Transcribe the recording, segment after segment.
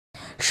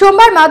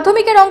সোমবার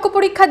মাধ্যমিকের অঙ্ক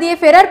পরীক্ষা দিয়ে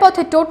ফেরার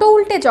পথে টোটো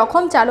উল্টে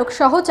জখম চালক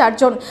সহ 4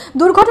 জন।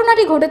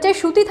 দুর্ঘটনাটি ঘটেছে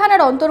সুতি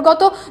থানার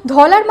অন্তর্গত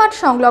ধলার মাঠ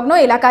সংলগ্ন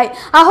এলাকায়।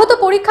 আহত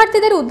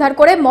পরীক্ষার্থীদের উদ্ধার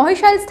করে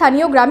মহেশাইল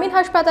স্থানীয় গ্রামীণ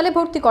হাসপাতালে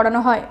ভর্তি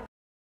করানো হয়।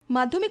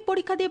 মাধ্যমিক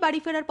পরীক্ষা দিয়ে বাড়ি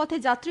ফেরার পথে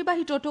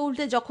যাত্রীবাহী টোটো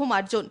উল্টে জখম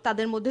 8 জন।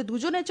 তাদের মধ্যে 2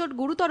 জনের চোট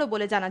গুরুতর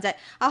বলে জানা যায়।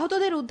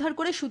 আহতদের উদ্ধার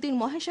করে সুতির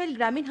মহেশাইল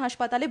গ্রামীণ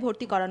হাসপাতালে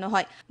ভর্তি করানো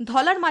হয়।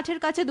 ধলার মাঠের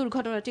কাছে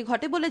দুর্ঘটনাটি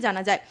ঘটে বলে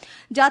জানা যায়।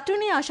 যাত্রী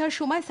নিয়ে আসার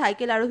সময়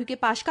সাইকেল আরোহীকে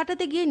পাশ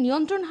কাটাতে গিয়ে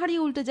নিয়ন্ত্রণ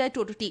হারিয়ে উল্টে যায়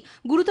টোটোটি।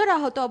 গুরুতর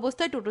আহত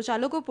অবস্থায় টোটো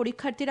চালক ও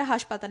পরীক্ষার্থীরা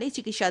হাসপাতালেই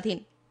চিকিৎসাধীন।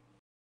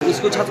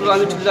 স্কুল ছাত্র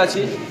আমি ছুটে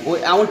যাচ্ছি, ওই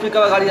এমন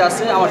পিকআপ গাড়ি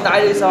আসছে, আমার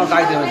টায়ার এসে আমার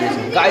গাড়িতে হয়ে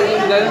গেছে।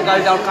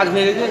 গাড়িটা আমার কাজ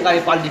ভেঙে গেছে, গাড়ি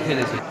পাল্টি খেয়ে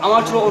গেছে।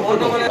 আমার ছিল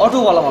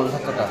অটোওয়ালা মানুষ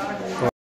ছাত্রটা,